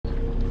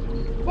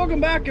Welcome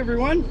back,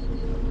 everyone.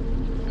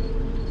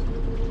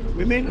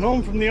 We made it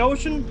home from the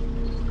ocean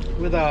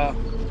with a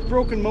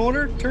broken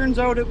motor. Turns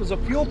out it was a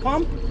fuel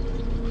pump.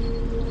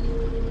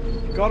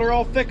 Got her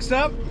all fixed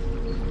up.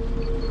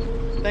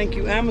 Thank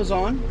you,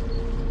 Amazon.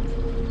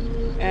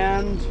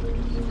 And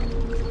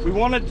we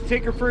wanted to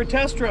take her for a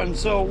test run,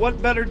 so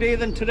what better day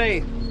than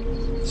today?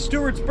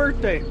 Stuart's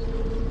birthday.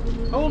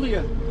 How old are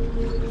you?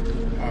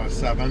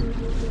 7.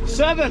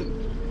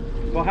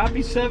 7! Well,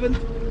 happy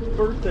 7th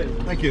birthday.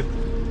 Thank you.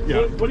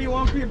 Yeah. What do you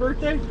want for your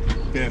birthday?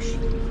 Fish.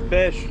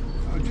 Fish.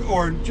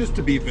 Or just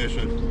to be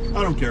fishing.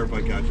 I don't care if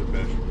I catch a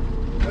fish.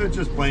 It's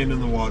just playing in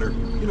the water.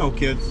 You know,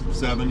 kids,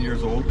 7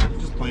 years old,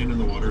 just playing in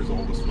the water is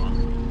always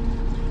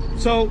fun.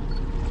 So,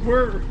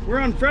 we're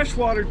on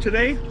freshwater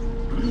today.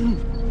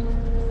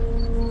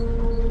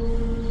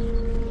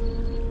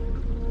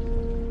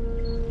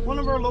 One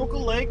of our local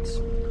lakes.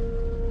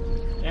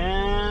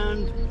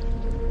 And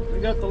we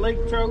got the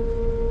lake trout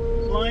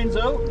lines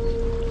out.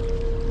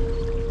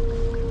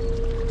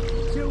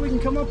 See what we can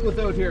come up with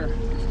out here.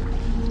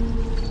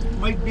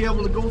 Might be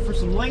able to go for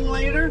some ling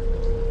later.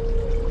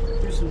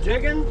 Do some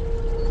jigging.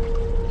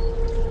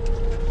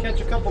 Catch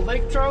a couple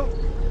lake trout.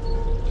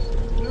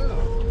 Yeah.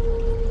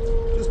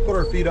 Just put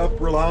our feet up,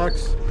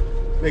 relax,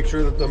 make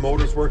sure that the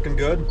motor's working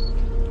good.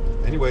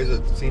 Anyways,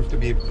 it seems to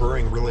be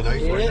purring really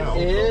nice right now.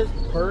 It is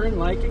purring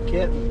like a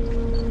kitten.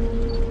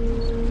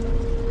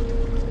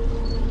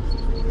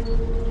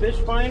 Fish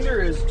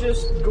finder is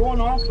just going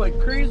off like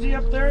crazy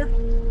up there.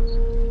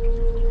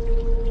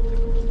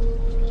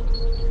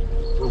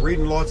 We're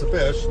reading lots of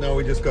fish. Now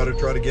we just got to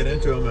try to get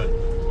into them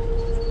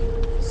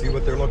and see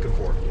what they're looking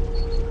for.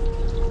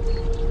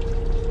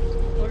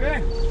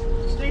 Okay,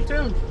 stay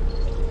tuned.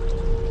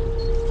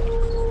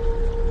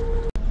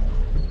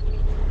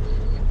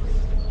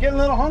 Getting a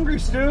little hungry,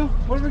 Stu.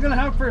 What are we gonna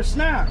have for a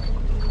snack?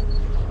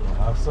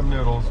 Have some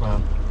noodles,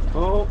 man.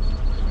 Oh,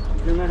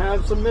 gonna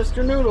have some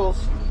Mr.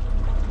 Noodles.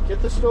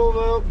 Get the stove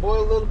out,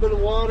 boil a little bit of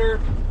water.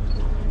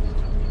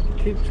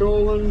 Keep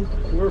trolling,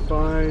 we're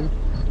fine.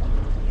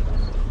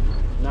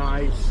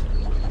 Nice.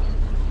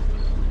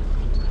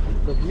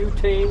 The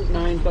butane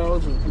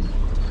 9000.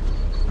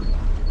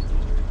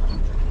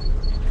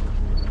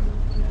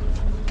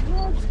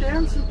 Oh, it's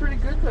dancing pretty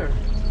good there.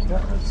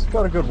 Yeah, it's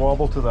got a good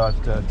wobble to that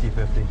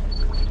T50.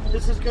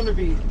 This is going to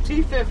be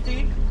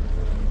T50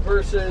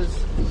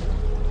 versus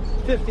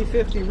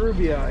 50-50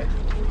 Ruby Eye.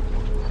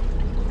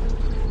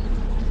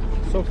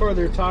 So far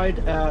they're tied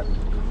at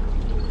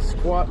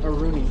squat or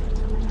rooney.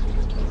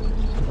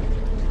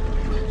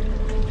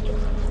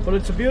 But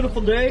it's a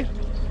beautiful day.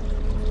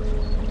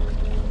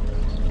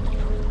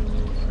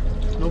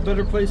 No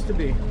better place to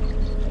be.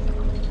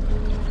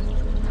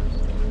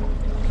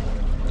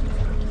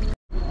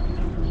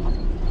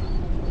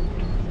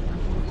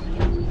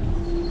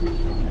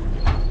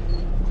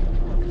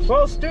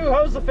 Well, Stu,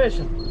 how's the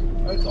fishing?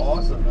 It's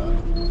awesome, man.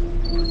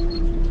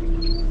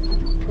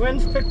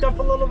 Wind's picked up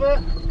a little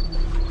bit.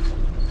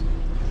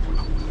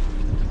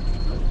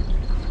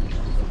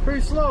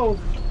 Pretty slow,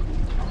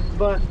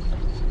 but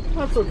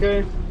that's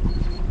okay.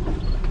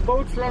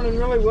 Boat's running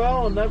really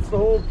well, and that's the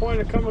whole point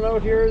of coming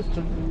out here, is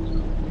to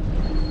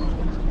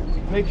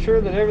make sure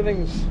that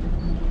everything's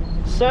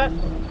set.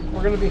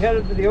 We're going to be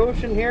headed to the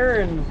ocean here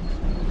in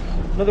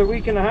another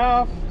week and a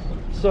half,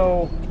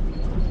 so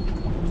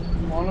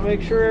I want to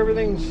make sure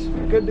everything's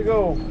good to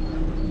go.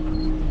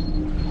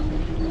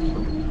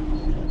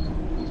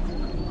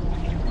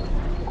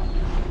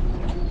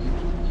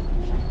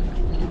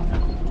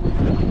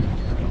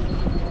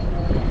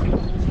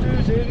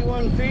 Stu's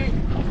 81 feet.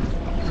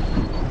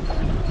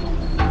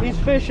 He's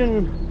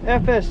fishing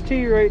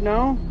FST right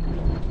now.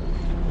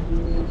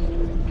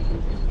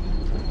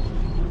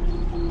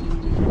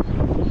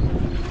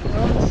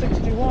 Around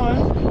 61.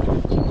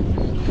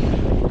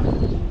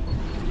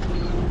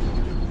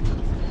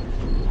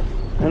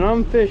 And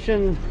I'm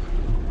fishing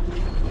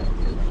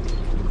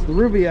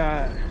Ruby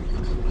Eye.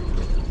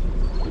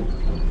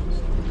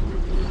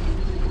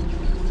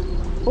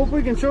 Hope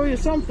we can show you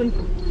something.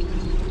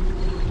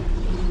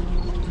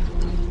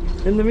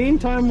 In the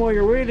meantime, while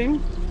you're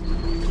waiting,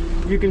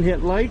 you can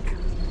hit like,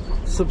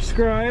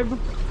 subscribe,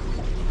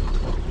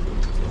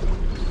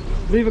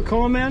 leave a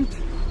comment.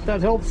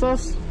 That helps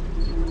us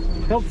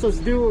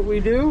do what we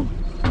do.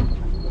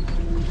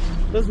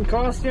 Doesn't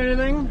cost you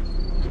anything.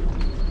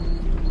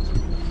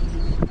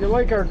 If you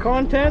like our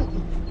content,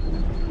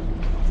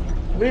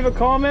 leave a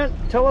comment.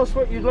 Tell us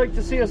what you'd like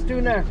to see us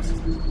do next,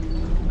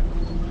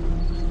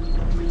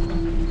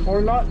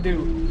 or not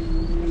do.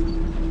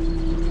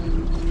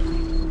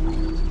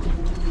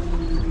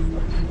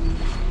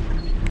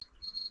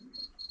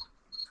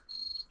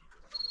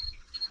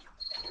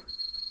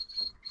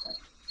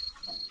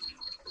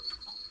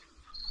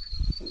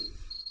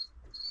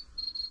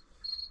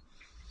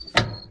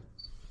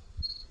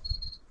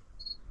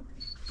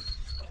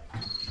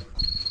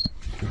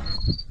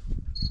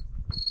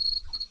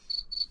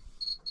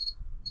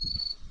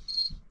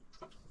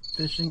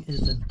 Fishing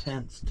is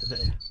intense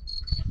today.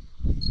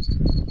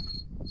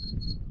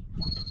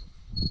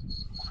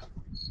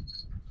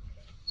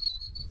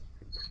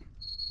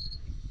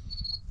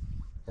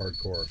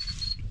 hardcore.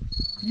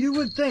 You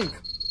would think,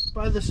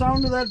 by the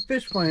sound of that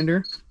fish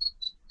finder,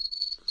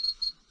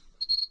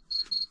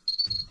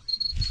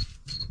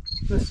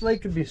 this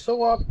lake could be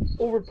so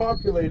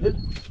overpopulated.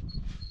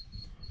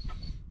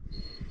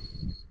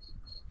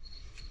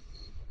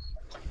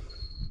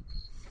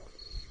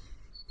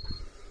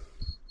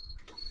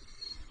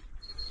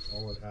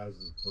 All it has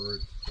is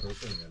birds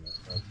chirping in it.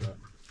 That's it.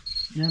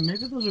 Yeah,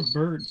 maybe those are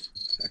birds.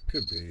 That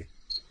could be.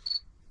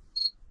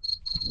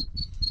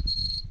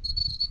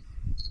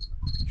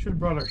 Should have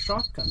brought our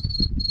shotgun.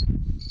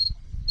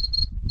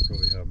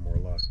 Probably have more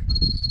luck.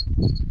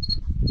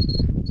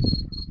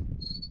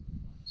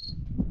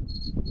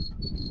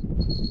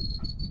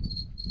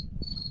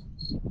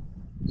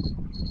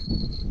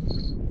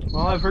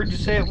 Well, I've heard you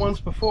say it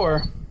once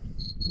before.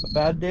 A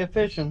bad day of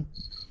fishing.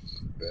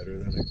 Better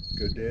than a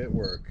good day at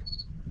work.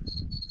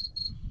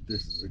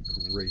 This is a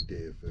great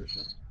day of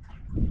fishing.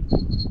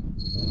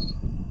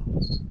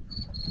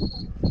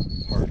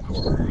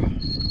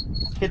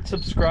 Hardcore. Hit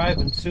subscribe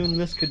and soon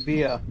this could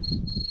be a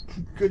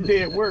good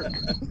day at work.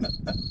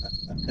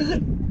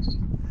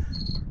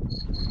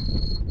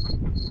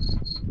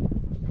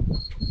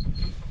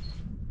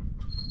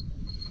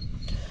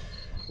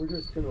 We're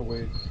just gonna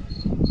wait.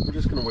 We're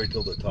just gonna wait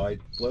till the tide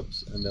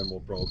flips, and then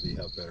we'll probably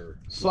have better.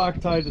 Slack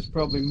tide is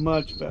probably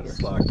much better.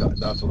 Slack tide.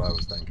 That's what I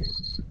was thinking.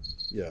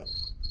 Yeah.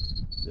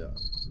 Yeah.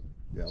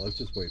 Yeah. Let's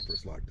just wait for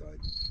slack tide.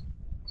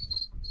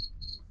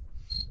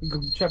 Go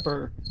check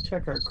our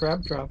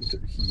crab traps.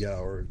 Yeah,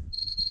 or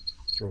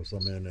throw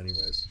some in,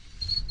 anyways.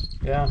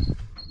 Yeah.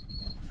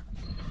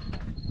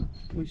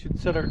 We should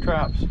set our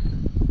traps.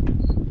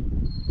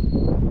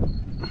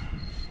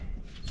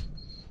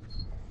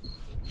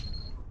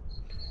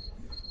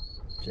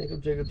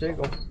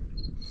 Jacob.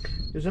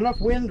 There's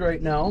enough wind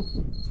right now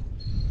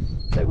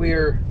that we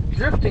are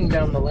drifting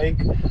down the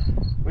lake.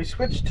 We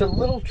switched to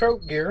little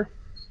trout gear.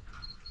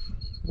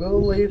 Willow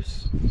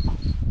leaves,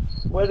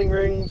 wedding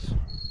rings.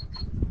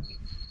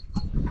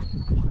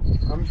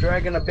 I'm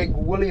dragging a big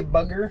woolly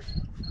bugger.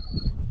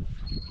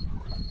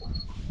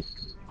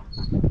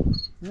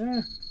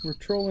 Yeah, we're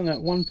trolling at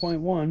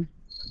 1.1.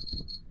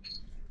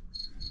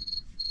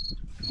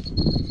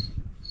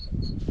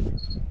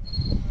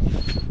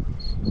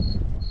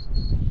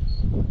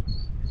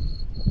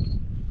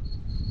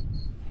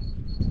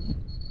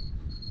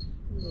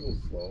 A little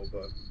slow,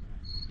 but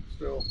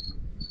still,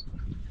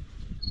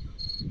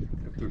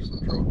 if there's some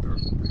trout there,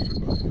 they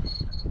should bite.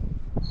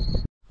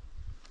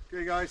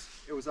 Okay guys,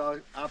 it was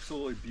an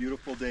absolutely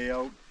beautiful day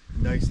out.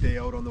 Nice day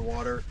out on the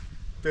water.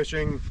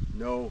 Fishing,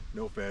 no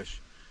fish.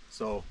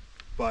 So,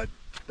 but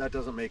that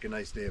doesn't make a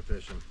nice day of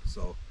fishing.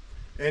 So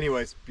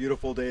anyways,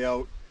 beautiful day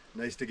out.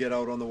 Nice to get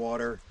out on the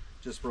water,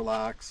 just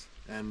relax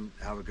and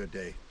have a good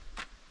day.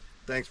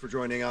 Thanks for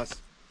joining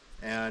us,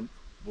 and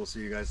we'll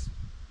see you guys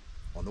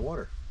on the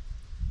water.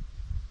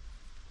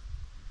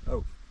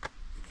 Oh.